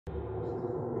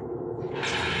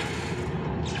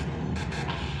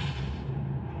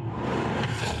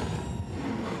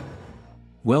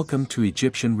Welcome to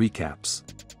Egyptian Recaps.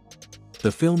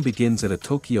 The film begins at a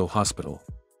Tokyo hospital.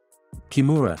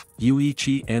 Kimura,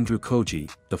 Yuichi Andrew Koji,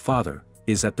 the father,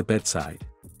 is at the bedside.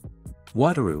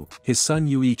 Wataru, his son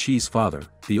Yuichi's father,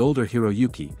 the older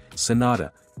Hiroyuki, Sanada,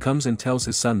 comes and tells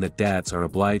his son that dads are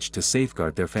obliged to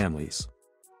safeguard their families.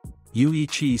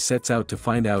 Yuichi sets out to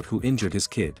find out who injured his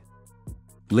kid.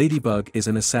 Ladybug is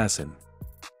an assassin.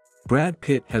 Brad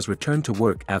Pitt has returned to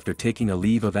work after taking a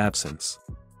leave of absence.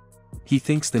 He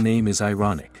thinks the name is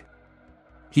ironic.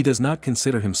 He does not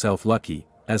consider himself lucky,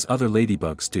 as other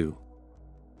ladybugs do.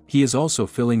 He is also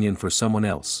filling in for someone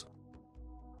else.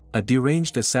 A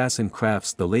deranged assassin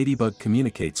crafts the ladybug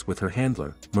communicates with her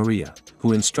handler, Maria,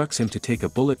 who instructs him to take a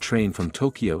bullet train from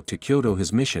Tokyo to Kyoto.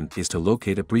 His mission is to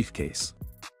locate a briefcase.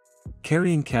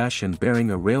 Carrying cash and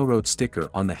bearing a railroad sticker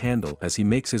on the handle as he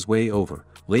makes his way over,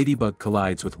 Ladybug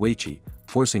collides with Weichi,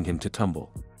 forcing him to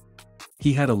tumble.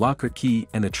 He had a locker key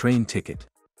and a train ticket.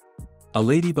 A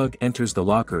ladybug enters the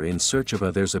locker in search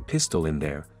of there's a pistol in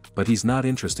there, but he's not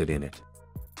interested in it.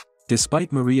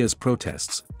 Despite Maria's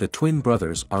protests, the twin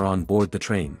brothers are on board the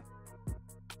train.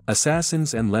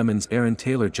 Assassins and Lemons Aaron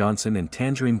Taylor Johnson and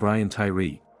Tangerine Brian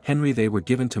Tyree, Henry. They were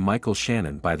given to Michael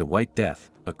Shannon by the White Death,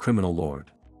 a criminal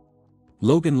lord.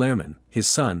 Logan Lerman, his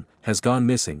son, has gone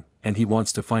missing, and he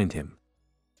wants to find him.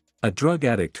 A drug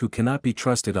addict who cannot be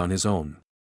trusted on his own.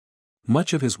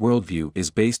 Much of his worldview is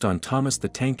based on Thomas the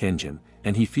Tank Engine,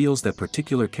 and he feels that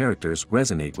particular characters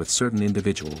resonate with certain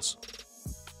individuals.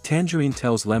 Tangerine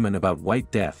tells Lemon about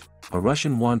White Death, a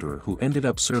Russian wanderer who ended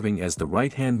up serving as the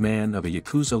right-hand man of a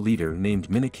Yakuza leader named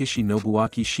Minakishi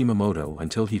Nobuaki Shimamoto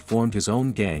until he formed his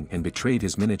own gang and betrayed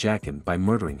his Minajakin by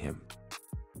murdering him.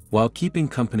 While keeping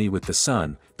company with the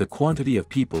son, the quantity of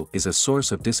people is a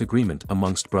source of disagreement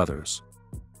amongst brothers.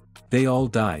 They all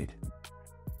died.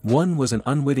 One was an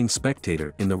unwitting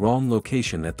spectator in the wrong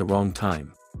location at the wrong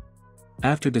time.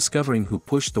 After discovering who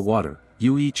pushed the water,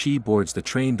 Yuichi boards the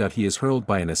train. He is hurled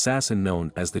by an assassin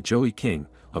known as the Joey King,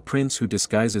 a prince who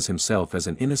disguises himself as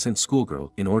an innocent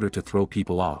schoolgirl in order to throw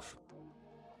people off.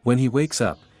 When he wakes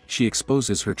up, she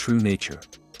exposes her true nature.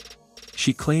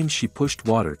 She claims she pushed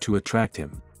water to attract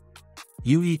him.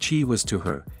 Yuichi was to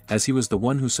her, as he was the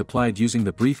one who supplied using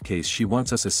the briefcase. She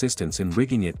wants us assistance in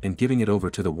rigging it and giving it over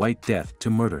to the White Death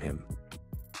to murder him.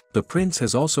 The prince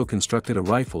has also constructed a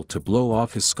rifle to blow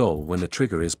off his skull when the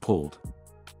trigger is pulled.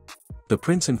 The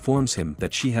prince informs him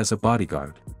that she has a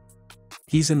bodyguard.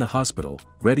 He's in the hospital,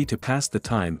 ready to pass the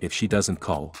time if she doesn't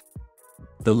call.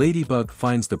 The ladybug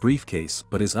finds the briefcase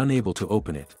but is unable to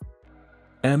open it.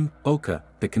 Oka,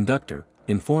 the conductor,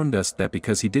 informed us that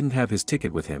because he didn't have his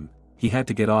ticket with him, he had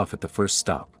to get off at the first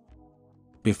stop.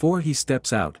 Before he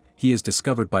steps out, he is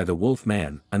discovered by the Wolf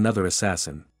Man, another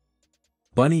assassin.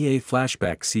 Bunny A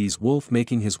flashback sees Wolf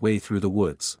making his way through the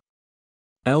woods.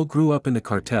 El grew up in the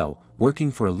cartel, working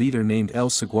for a leader named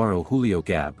El Saguaro Julio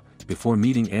Gab, before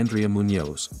meeting Andrea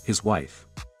Munoz, his wife.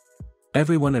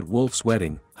 Everyone at Wolf's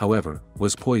wedding, however,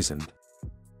 was poisoned.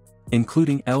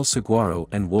 Including El Saguaro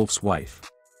and Wolf's wife.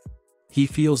 He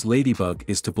feels Ladybug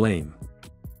is to blame.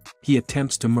 He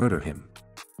attempts to murder him.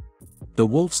 The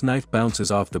wolf's knife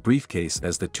bounces off the briefcase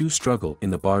as the two struggle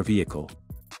in the bar vehicle.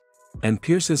 And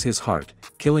pierces his heart,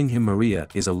 killing him. Maria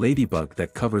is a ladybug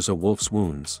that covers a wolf's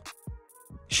wounds.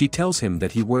 She tells him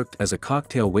that he worked as a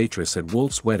cocktail waitress at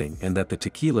Wolf's wedding and that the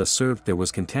tequila served there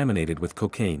was contaminated with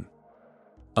cocaine.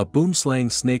 A boomslang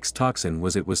snake's toxin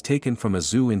was taken from a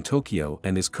zoo in Tokyo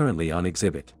and is currently on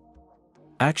exhibit.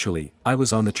 Actually, I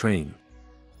was on the train.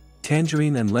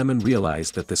 Tangerine and Lemon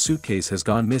realize that the suitcase has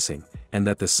gone missing, and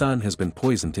that the son has been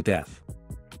poisoned to death.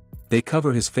 They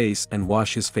cover his face and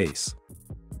wash his face.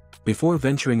 Before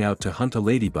venturing out to hunt a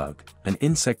ladybug, an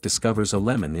insect discovers a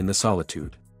lemon in the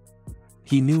solitude.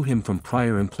 He knew him from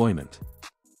prior employment.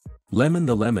 Lemon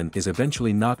the lemon is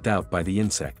eventually knocked out by the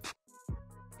insect.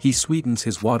 He sweetens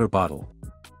his water bottle.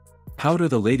 Powder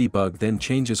the ladybug then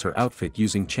changes her outfit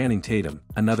using Channing Tatum,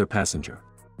 another passenger.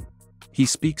 He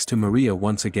speaks to Maria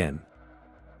once again.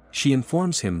 She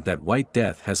informs him that White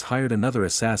Death has hired another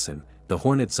assassin, the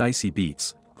Hornet Zazie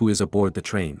Beetz, who is aboard the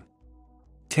train.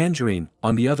 Tangerine,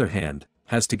 on the other hand,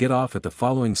 has to get off at the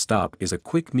following stop. Is a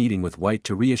quick meeting with White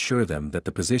to reassure them that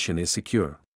the position is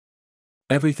secure.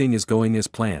 Everything is going as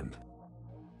planned.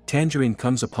 Tangerine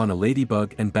comes upon a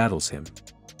ladybug and battles him.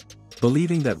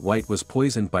 Believing that White was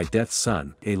poisoned by Death's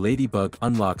son, a ladybug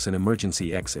unlocks an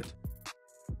emergency exit.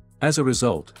 As a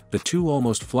result, the two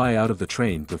almost fly out of the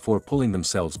train before pulling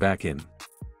themselves back in.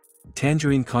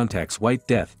 Tangerine contacts White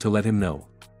Death to let him know.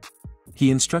 He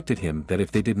instructed him that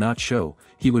if they did not show,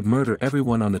 he would murder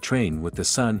everyone on the train with the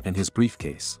son and his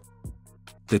briefcase.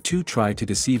 The two try to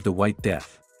deceive the White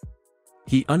Death.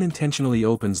 He unintentionally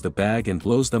opens the bag and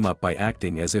blows them up by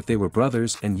acting as if they were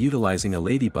brothers and utilizing a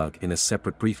ladybug in a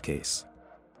separate briefcase.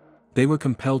 They were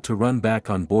compelled to run back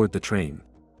on board the train.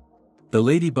 The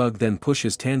ladybug then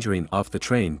pushes Tangerine off the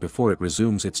train before it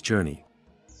resumes its journey.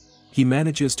 He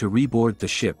manages to reboard the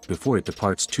ship before it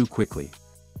departs too quickly.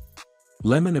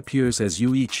 Lerman appears as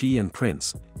Yuichi and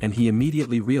Prince, and he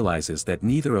immediately realizes that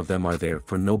neither of them are there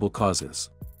for noble causes.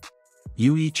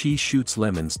 Yuichi shoots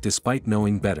Lerman despite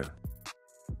knowing better.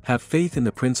 Have faith in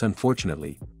the prince.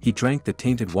 Unfortunately, he drank the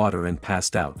tainted water and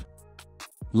passed out.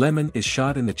 Lerman is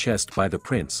shot in the chest by the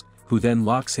prince, who then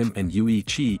locks him and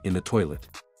Yuichi in the toilet.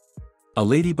 A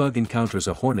ladybug encounters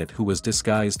a hornet who was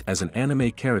disguised as an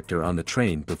anime character on the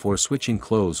train before switching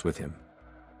clothes with him.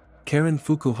 Karen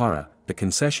Fukuhara, the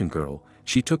concession girl,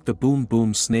 she took the boom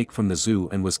boom snake from the zoo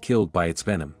and was killed by its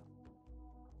venom.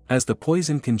 As the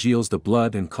poison congeals the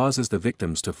blood and causes the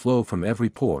victims to flow from every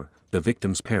pore, the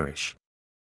victims perish.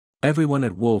 Everyone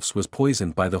at Wolf's was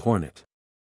poisoned by the hornet.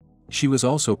 She was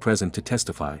also present to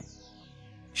testify.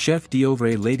 Chef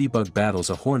D'Oeuvre ladybug battles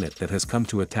a hornet that has come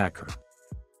to attack her.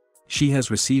 She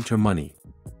has received her money.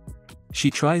 She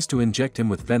tries to inject him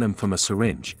with venom from a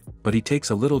syringe, but he takes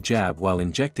a little jab while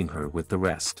injecting her with the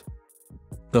rest.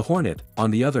 The hornet,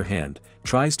 on the other hand,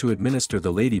 tries to administer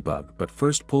the ladybug but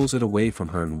first pulls it away from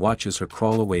her and watches her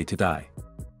crawl away to die.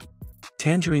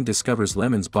 Tangerine discovers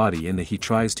Lerman's body and he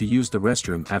tries to use the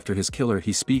restroom. After his killer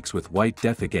he speaks with White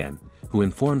Death again, who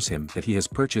informs him that he has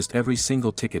purchased every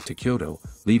single ticket to Kyoto,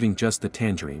 leaving just the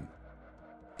Tangerine.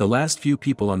 The last few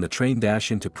people on the train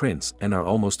dash into Prince and are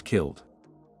almost killed.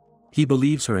 He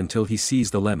believes her until he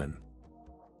sees the lemon.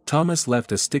 Thomas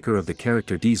left a sticker of the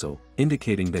character Diesel,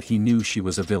 indicating that he knew she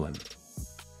was a villain.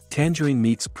 Tangerine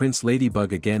meets Prince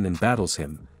Ladybug again and battles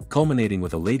him, culminating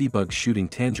with a ladybug shooting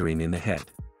Tangerine in the head.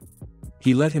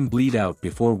 He let him bleed out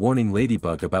before warning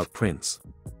Ladybug about Prince.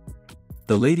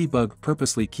 The ladybug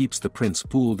purposely keeps the prince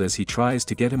fooled as he tries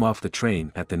to get him off the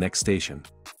train at the next station.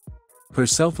 Her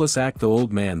selfless act. The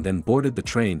old man then boarded the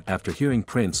train after hearing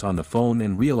Prince on the phone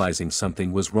and realizing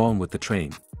something was wrong with the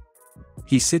train.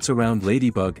 He sits around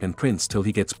Ladybug and Prince till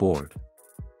he gets bored.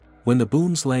 When the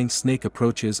boomslang snake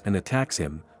approaches and attacks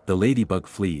him, the ladybug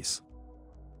flees.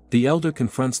 The elder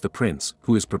confronts the prince,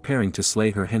 who is preparing to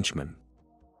slay her henchman.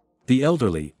 The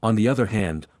elderly, on the other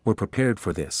hand, were prepared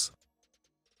for this.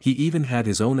 He even had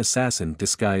his own assassin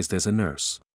disguised as a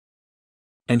nurse.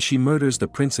 And she murders the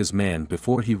prince's man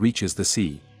before he reaches the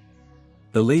sea.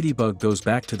 The ladybug goes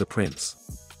back to the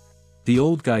prince. The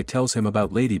old guy tells him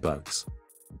about ladybugs.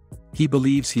 He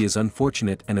believes he is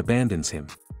unfortunate and abandons him.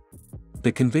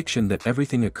 The conviction that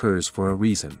everything occurs for a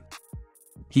reason.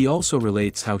 He also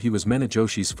relates how he was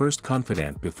Menejoshi's first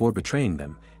confidant before betraying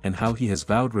them, and how he has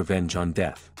vowed revenge on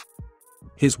death.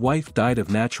 His wife died of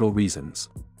natural reasons.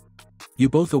 You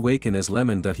both awaken as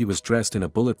Lerman that he was dressed in a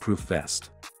bulletproof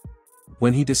vest.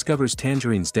 When he discovers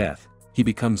Tangerine's death, he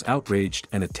becomes outraged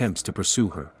and attempts to pursue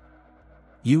her.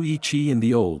 Yuichi and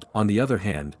the old, on the other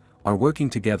hand, are working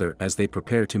together as they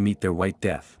prepare to meet their White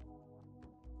Death.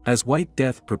 As White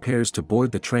Death prepares to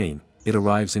board the train, it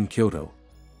arrives in Kyoto.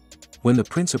 When the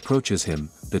prince approaches him,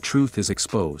 the truth is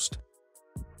exposed.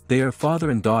 They are father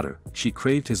and daughter. She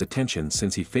craved his attention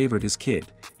since he favored his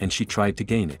kid, and she tried to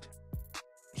gain it.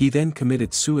 He then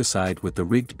committed suicide with the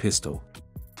rigged pistol.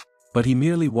 But he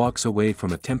merely walks away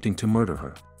from attempting to murder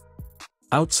her.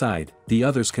 Outside, the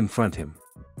others confront him.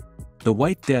 The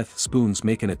White Death spoons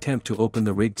make an attempt to open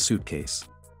the rigged suitcase.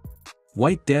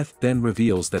 White Death then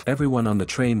reveals that everyone on the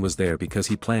train was there because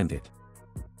he planned it.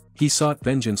 He sought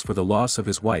vengeance for the loss of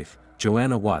his wife,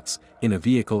 Joanna Watts, in a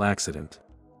vehicle accident.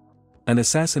 An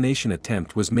assassination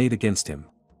attempt was made against him.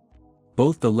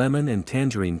 Both the Lerman and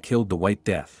Tangerine killed the White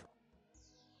Death.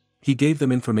 He gave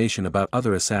them information about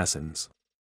other assassins.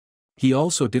 He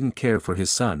also didn't care for his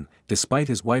son, despite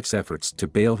his wife's efforts to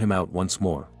bail him out once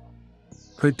more.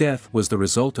 Her death was the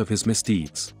result of his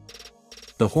misdeeds.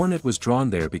 The hornet was drawn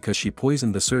there because she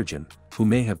poisoned the surgeon, who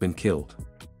may have been killed.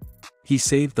 He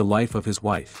saved the life of his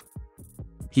wife.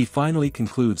 He finally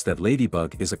concludes that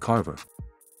Ladybug is a carver.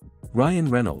 Ryan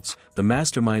Reynolds, the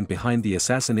mastermind behind the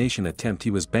assassination attempt,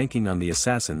 he was banking on the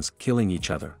assassins killing each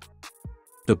other.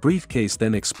 The briefcase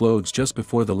then explodes just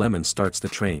before the Lerman starts the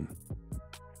train.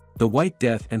 The White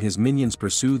Death and his minions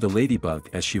pursue the Ladybug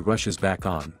as she rushes back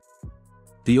on.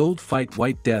 The old fight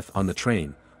White Death on the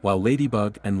train, while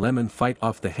Ladybug and Lerman fight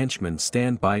off. The henchmen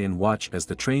stand by and watch as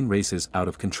the train races out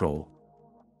of control.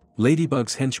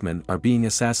 Ladybug's henchmen are being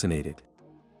assassinated.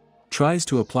 Tries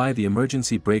to apply the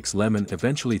emergency brakes. Lerman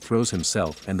eventually throws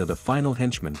himself, and the final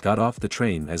henchman got off the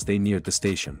train as they neared the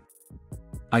station.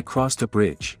 I crossed a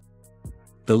bridge.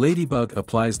 The ladybug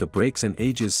applies the brakes and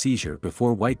ages seizure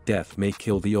before White Death may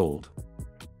kill the old.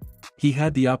 He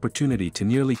had the opportunity to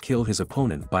nearly kill his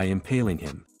opponent by impaling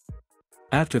him.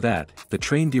 After that, the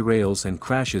train derails and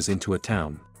crashes into a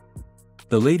town.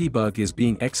 The ladybug is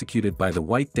being executed by the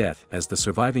White Death as the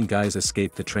surviving guys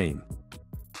escape the train.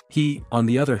 He, on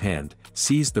the other hand,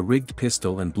 seized the rigged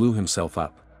pistol and blew himself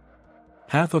up.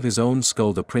 Half of his own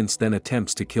skull. The prince then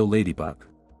attempts to kill Ladybug.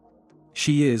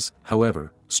 She is,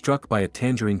 however, struck by a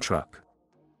tangerine truck.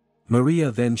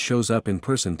 Maria then shows up in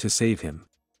person to save him.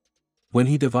 When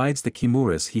he divides the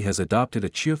Kimuras, he has adopted a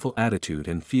cheerful attitude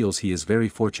and feels he is very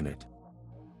fortunate.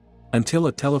 Until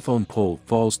a telephone pole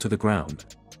falls to the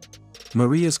ground.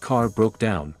 Maria's car broke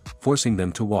down, forcing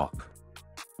them to walk.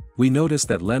 We notice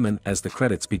that Lerman as the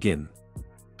credits begin.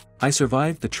 I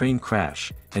survived the train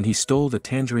crash, and he stole the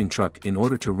tangerine truck in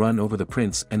order to run over the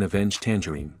prince and avenge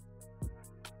Tangerine.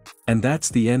 And that's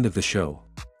the end of the show.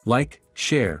 Like,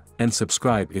 share, and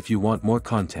subscribe if you want more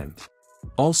content.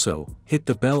 Also, hit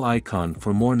the bell icon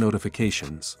for more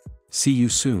notifications. See you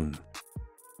soon.